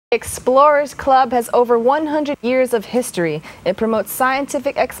Explorers Club has over 100 years of history. It promotes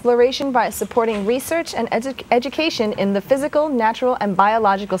scientific exploration by supporting research and education in the physical, natural, and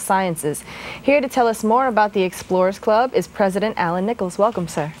biological sciences. Here to tell us more about the Explorers Club is President Alan Nichols. Welcome,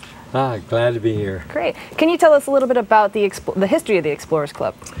 sir. Glad to be here. Great. Can you tell us a little bit about the history of the Explorers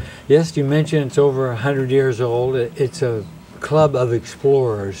Club? Yes, you mentioned it's over 100 years old. It's a club of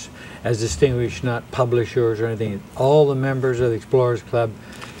explorers, as distinguished, not publishers or anything. All the members of the Explorers Club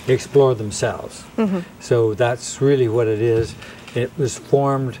explore themselves. So that's really what it is. It was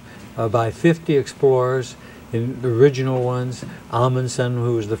formed by 50 explorers, in the original ones. Amundsen,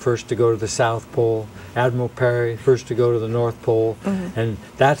 who was the first to go to the South Pole, Admiral Peary, first to go to the North Pole, and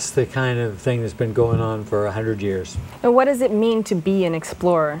that's the kind of thing that's been going on for 100 years. And what does it mean to be an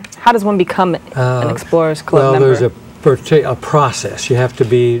explorer? How does one become an Explorers Club member? Well, there's a process. You have to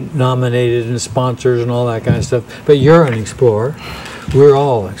be nominated and sponsors and all that kind of stuff, but you're an explorer. We're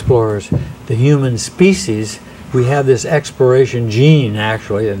all explorers. The human species, we have this exploration gene,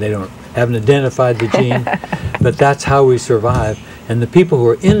 actually, and they haven't identified the gene, but that's how we survive. And the people who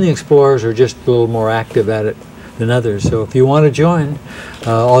are in the explorers are just a little more active at it than others. So if you want to join,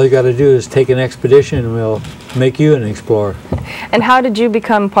 all you got to do is take an expedition and we'll make you an explorer. And how did you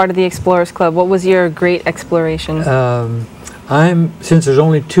become part of the Explorers Club? What was your great exploration? Since there's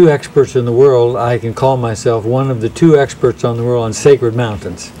only 2 experts in the world, I can call myself one of the 2 experts on the world on sacred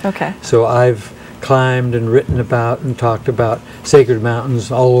mountains. Okay. So I've climbed and written about and talked about sacred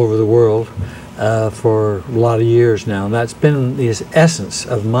mountains all over the world for a lot of years now. And that's been the essence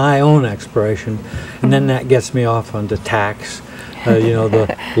of my own exploration. And then that gets me off onto tacks, you know,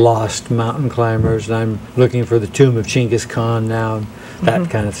 the lost mountain climbers. And I'm looking for the tomb of Genghis Khan now, and that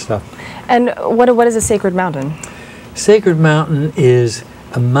kind of stuff. And what is a sacred mountain? Sacred mountain is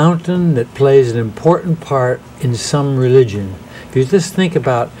a mountain that plays an important part in some religion. If you just think of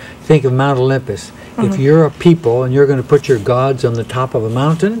Mount Olympus. If you're a people and you're going to put your gods on the top of a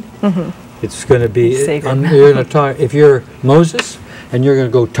mountain, it's going to be sacred. You're going to talk. If you're Moses and you're going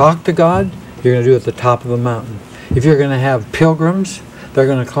to go talk to God, you're going to do it at the top of a mountain. If you're going to have pilgrims, they're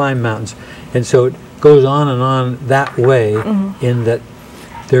going to climb mountains, and so it goes on and on that way. In that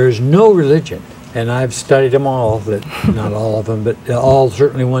there is no religion. And I've studied them all, not all of them, but all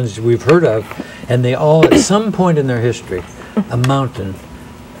certainly ones we've heard of, and they all, at some point in their history, a mountain,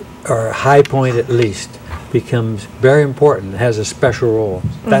 or a high point at least, becomes very important, has a special role.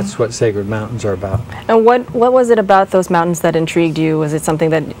 That's what sacred mountains are about. And what was it about those mountains that intrigued you? Was it something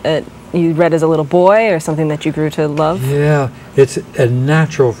that you read as a little boy, or something that you grew to love? Yeah, it's a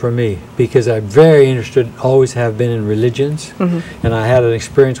natural for me, because I'm very interested, always have been, in religions. And I had an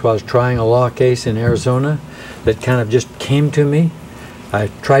experience while I was trying a law case in Arizona that kind of just came to me. I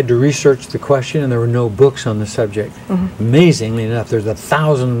tried to research the question, and there were no books on the subject. Amazingly enough, there's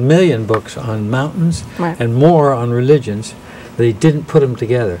 1,000 million books on mountains and more on religions. They didn't put them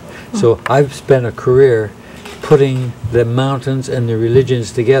together. So I've spent a career putting the mountains and the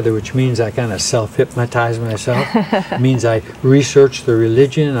religions together, which means I kind of self-hypnotize myself. It means I research the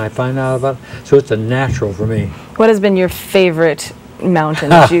religion and I find out about it. So it's a natural for me. What has been your favorite mountain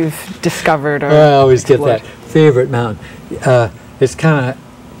that you've discovered? Or I always explored? get that. Favorite mountain. It's kind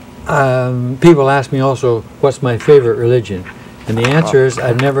of, people ask me also, what's my favorite religion? And the answer is,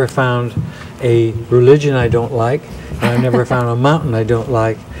 I've never found a religion I don't like, and I've never found a mountain I don't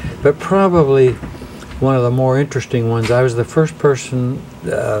like, but probably one of the more interesting ones. I was the first person,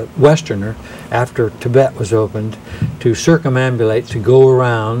 Westerner, after Tibet was opened, to circumambulate, to go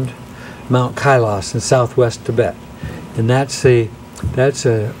around Mount Kailas in southwest Tibet. And that's a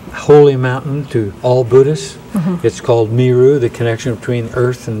holy mountain to all Buddhists. It's called Meru, the connection between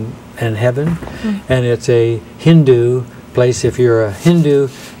earth and heaven. And it's a Hindu place. If you're a Hindu,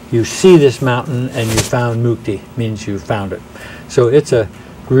 you see this mountain and you found mukti, means you found it. So it's a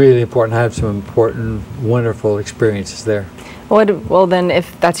really important. I have some important, wonderful experiences there. Well then,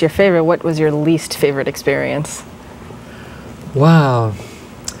 if that's your favorite, what was your least favorite experience? Wow.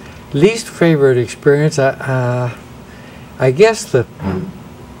 Least favorite experience, I guess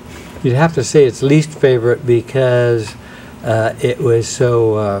you'd have to say it's least favorite because it was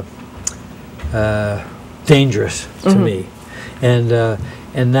so dangerous to me.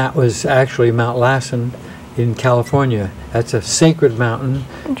 And that was actually Mount Lassen in California. That's a sacred mountain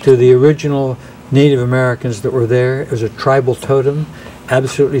to the original Native Americans that were there. It was a tribal totem,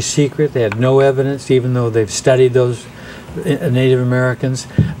 absolutely secret. They had no evidence, even though they've studied those Native Americans.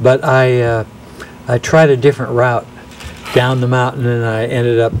 But I tried a different route down the mountain, and I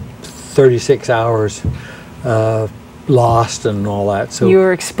ended up 36 hours lost and all that. So you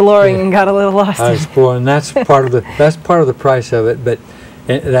were exploring and got a little lost. I was exploring. That's part of the price of it. But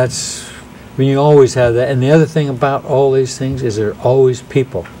And that's, I mean, you always have that. And the other thing about all these things is there are always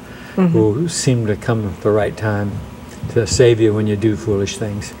people who seem to come at the right time to save you when you do foolish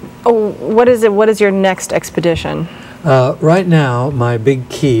things. Oh, what is it? What is your next expedition? Right now, my big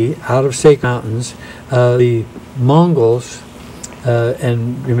key out of Sacred Mountains, the Mongols,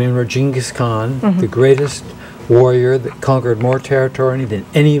 and remember Genghis Khan, the greatest warrior that conquered more territory than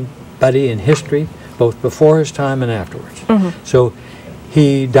anybody in history, both before his time and afterwards. So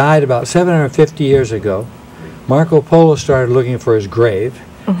he died about 750 years ago. Marco Polo started looking for his grave,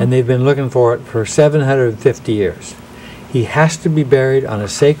 and they've been looking for it for 750 years. He has to be buried on a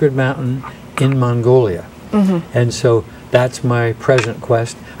sacred mountain in Mongolia. And so that's my present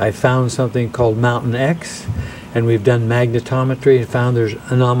quest. I found something called Mountain X, and we've done magnetometry and found there's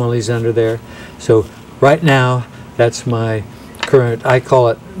anomalies under there. So right now, that's my current, I call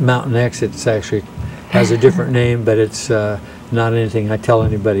it Mountain X. It's actually has a different name, but it's not anything I tell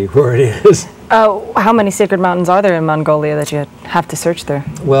anybody where it is. How many sacred mountains are there in Mongolia that you have to search through?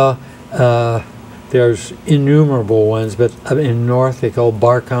 Well, there's innumerable ones, but in north they call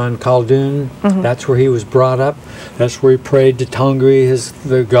Barkhan Khaldun. That's where he was brought up. That's where he prayed to Tongri,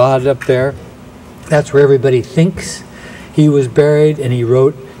 the god up there. That's where everybody thinks he was buried, and he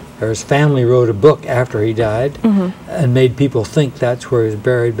wrote, or his family wrote a book after he died and made people think that's where he was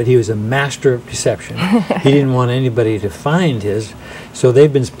buried, but he was a master of deception. He didn't want anybody to find his, so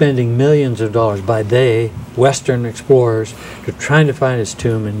they've been spending millions of dollars, by they, Western explorers, to trying to find his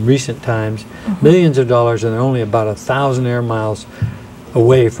tomb in recent times, millions of dollars, and they're only about 1,000 air miles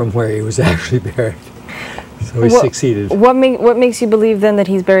away from where he was actually buried. So he succeeded. What makes you believe then that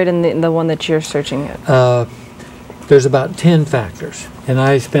he's buried in the one that you're searching at? There's about 10 factors, and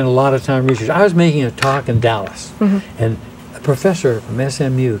I spent a lot of time researching. I was making a talk in Dallas, and a professor from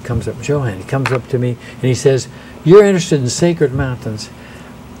SMU comes up, Johan, he comes up to me, and he says, "You're interested in sacred mountains.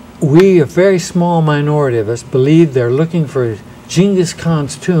 We, a very small minority of us, believe they're looking for Genghis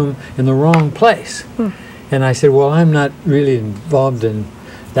Khan's tomb in the wrong place." And I said, "Well, I'm not really involved in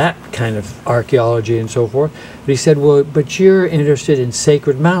that kind of archaeology and so forth." But he said, "Well, but you're interested in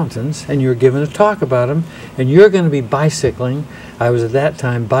sacred mountains, and you're given a talk about them, and you're going to be bicycling." I was at that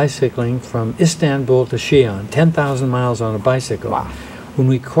time bicycling from Istanbul to Xi'an, 10,000 miles on a bicycle. Wow. When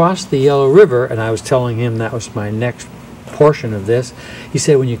we crossed the Yellow River, and I was telling him that was my next portion of this, he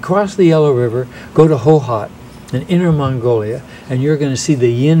said, "When you cross the Yellow River, go to Hohhot in Inner Mongolia, and you're going to see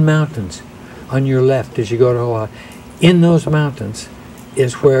the Yin Mountains on your left as you go to Hohhot. In those mountains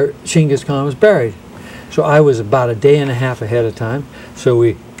is where Genghis Khan was buried." So I was about a day and a half ahead of time. So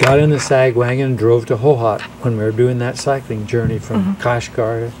we got in the sag wagon and drove to Hohhot when we were doing that cycling journey from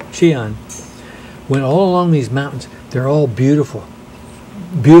Kashgar to Xi'an. Went all along these mountains. They're all beautiful.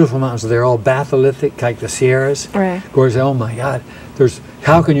 Beautiful mountains. They're all batholithic, like the Sierras. Right. Of course, oh my God,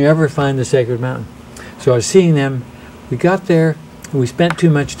 how can you ever find the sacred mountain? So I was seeing them. We got there, and we spent too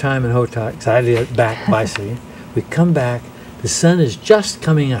much time in Hohhot, so I had to get back bicycling. We come back. The sun is just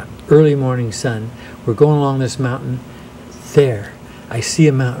coming up, early morning sun. We're going along this mountain. There, I see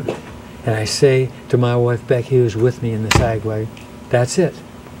a mountain. And I say to my wife, Becky, who's with me in the sag wagon, "That's it."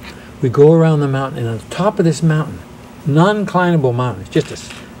 We go around the mountain, and on the top of this mountain, non-climbable mountain, it's just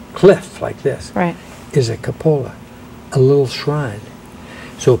a cliff like this, is a cupola, a little shrine.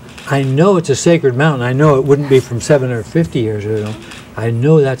 So I know it's a sacred mountain. I know it wouldn't be from 750 years ago. I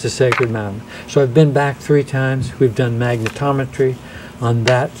know that's a sacred mountain. So I've been back 3 times. We've done magnetometry on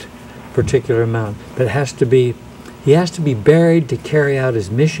that particular mountain. But he has to be buried to carry out his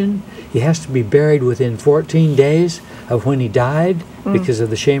mission. He has to be buried within 14 days of when he died because of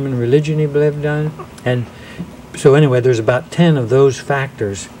the shaman religion he believed in. And so anyway, there's about 10 of those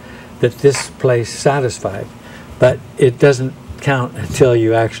factors that this place satisfied. But it doesn't count until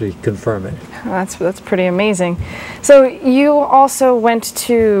you actually confirm it. That's pretty amazing. So you also went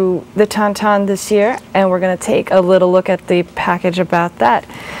to the Tantan this year, and we're going to take a little look at the package about that.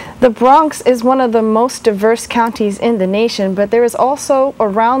 The Bronx is one of the most diverse counties in the nation, but there is also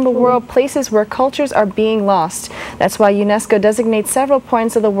around the world places where cultures are being lost. That's why UNESCO designates several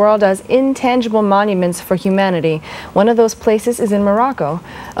points of the world as intangible monuments for humanity. One of those places is in Morocco,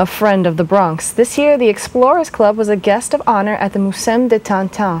 a friend of the Bronx. This year, the Explorers Club was a guest of honor at the Museum de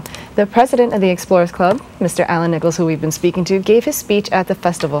Tantan. The president of the Explorers Club, Mr. Alan Nichols, who we've been speaking to, gave his speech at the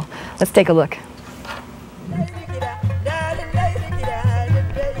festival. Let's take a look.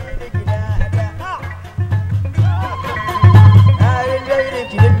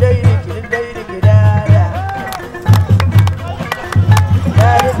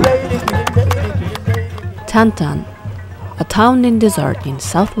 Tantan, a town in desert in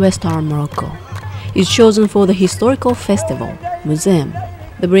southwestern Morocco, is chosen for the historical festival, Museum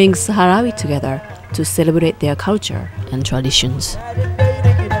that brings Sahrawi together to celebrate their culture and traditions.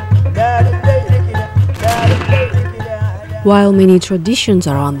 While many traditions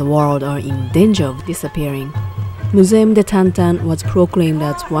around the world are in danger of disappearing, Museum de Tantan was proclaimed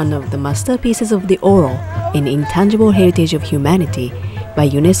as one of the masterpieces of the oral and intangible heritage of humanity by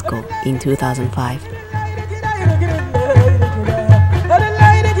UNESCO in 2005.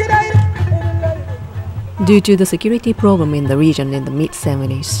 Due to the security problem in the region in the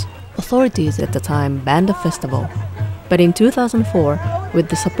mid-70s, authorities at the time banned the festival. But in 2004, with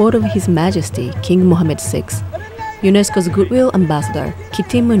the support of His Majesty King Mohammed VI, UNESCO's Goodwill Ambassador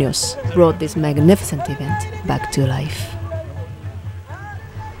Kitty Munoz brought this magnificent event back to life.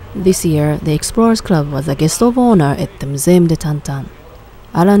 This year, the Explorers Club was a guest of honor at the Museum de Tantan.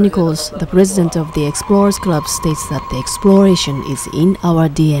 Alan Nichols, the president of the Explorers Club, states that the exploration is in our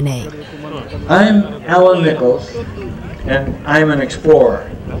DNA. I'm Alan Nichols, and I'm an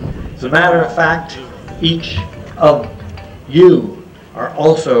explorer. As a matter of fact, each of you are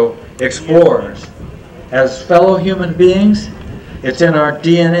also explorers. As fellow human beings, it's in our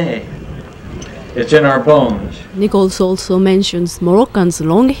DNA. It's in our bones. Nichols also mentions Moroccans'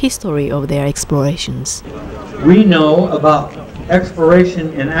 long history of their explorations. We know about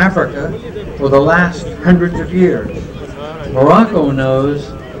exploration in Africa for the last hundreds of years. Morocco knows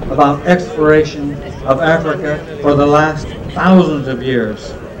about exploration of Africa for the last thousands of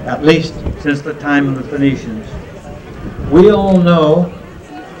years, at least since the time of the Phoenicians. We all know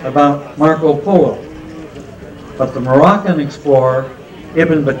about Marco Polo, but the Moroccan explorer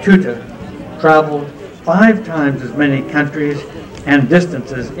Ibn Battuta traveled 5 times as many countries and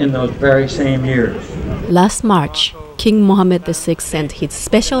distances in those very same years. Last March, King Mohammed VI sent his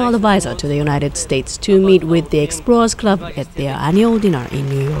special advisor to the United States to meet with the Explorers Club at their annual dinner in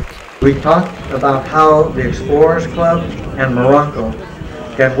New York. We talked about how the Explorers Club and Morocco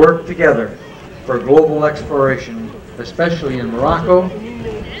can work together for global exploration, especially in Morocco,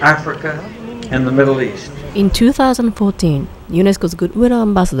 Africa, and the Middle East. In 2014, UNESCO's Goodwill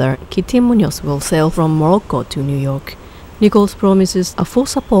Ambassador Kitty Munoz will sail from Morocco to New York. Nichols promises a full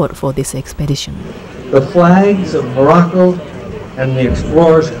support for this expedition. The flags of Morocco and the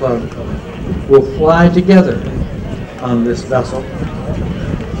Explorers Club will fly together on this vessel.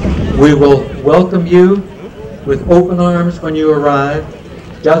 We will welcome you with open arms when you arrive,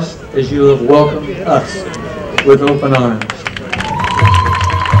 just as you have welcomed us with open arms.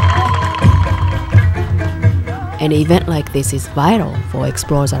 An event like this is vital for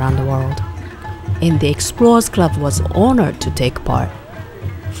explorers around the world, and the Explorers Club was honored to take part.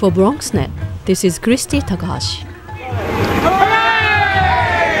 For BronxNet, this is Christy Takahashi.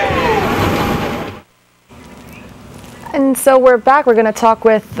 And so we're back. We're going to talk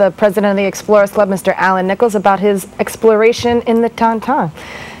with the president of the Explorers Club, Mr. Alan Nichols, about his exploration in the Tantan.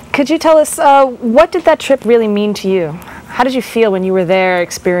 Could you tell us, what did that trip really mean to you? How did you feel when you were there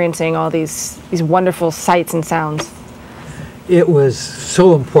experiencing all these wonderful sights and sounds? It was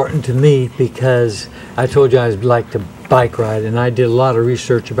so important to me because I told you I'd like to bike ride, and I did a lot of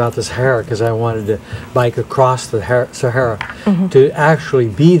research about the Sahara because I wanted to bike across the Sahara. To actually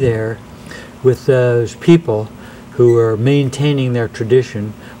be there with those people who are maintaining their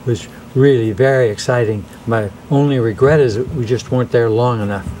tradition was really very exciting. My only regret is that we just weren't there long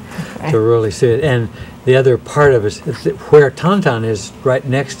enough to really see it. And the other part of it is where Tantan is right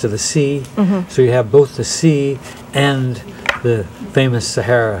next to the sea, so you have both the sea and the famous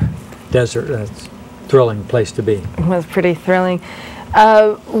Sahara Desert. That's a thrilling place to be. It was pretty thrilling.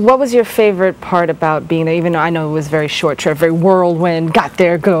 What was your favorite part about being there? Even though I know it was a very short trip, very whirlwind, got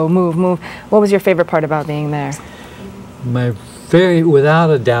there, go, move, move. What was your favorite part about being there? Without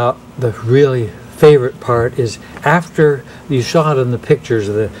a doubt, the really favorite part is after you saw it in the pictures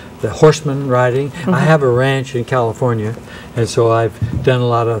of the horsemen riding. I have a ranch in California, and so I've done a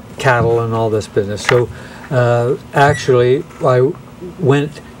lot of cattle and all this business. So actually, I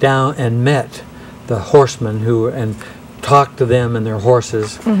went down and met the horsemen and talked to them and their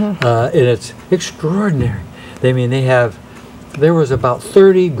horses, and it's extraordinary. There was about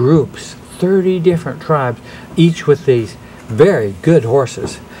 30 groups, 30 different tribes, each with these very good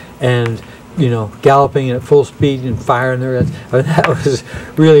horses, and galloping at full speed and firing their heads. I mean, that was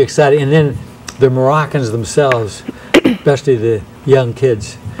really exciting. And then the Moroccans themselves, especially the young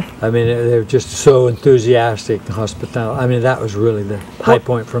kids, I mean, they're just so enthusiastic and hospitable. I mean, that was really the high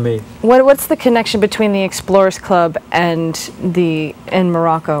point for me. What's the connection between the Explorers Club and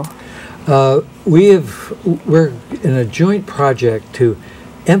Morocco? We're in a joint project to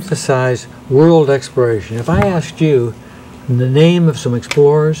emphasize world exploration. If I asked you the name of some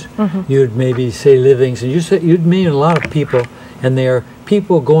explorers, you'd maybe say Livingstone. You'd mean a lot of people, and they are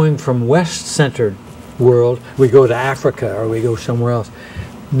people going from West-centered world, we go to Africa or we go somewhere else,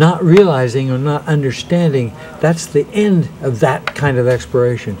 not realizing or not understanding that's the end of that kind of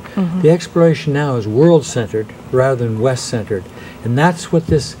exploration. The exploration now is world-centered rather than West-centered. And that's what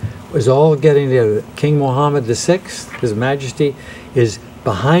this is all getting together. King Mohammed VI, His Majesty, is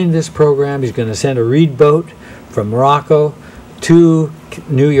behind this program. He's going to send a reed boat from Morocco to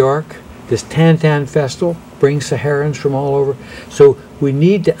New York. This Tantan Festival brings Saharans from all over. So we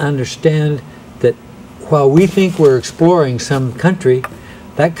need to understand that while we think we're exploring some country,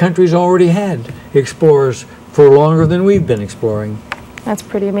 that country's already had explorers for longer than we've been exploring. That's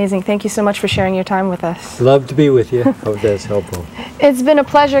pretty amazing. Thank you so much for sharing your time with us. Love to be with you. Hope that's helpful. It's been a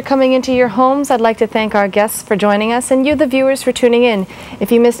pleasure coming into your homes. I'd like to thank our guests for joining us and you, the viewers, for tuning in.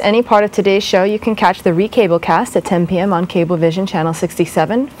 If you missed any part of today's show, you can catch the Recablecast at 10 p.m. on Cablevision Channel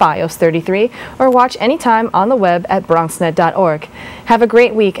 67, Fios 33, or watch anytime on the web at bronxnet.org. Have a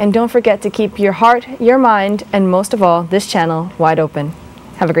great week, and don't forget to keep your heart, your mind, and most of all, this channel wide open.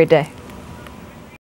 Have a great day.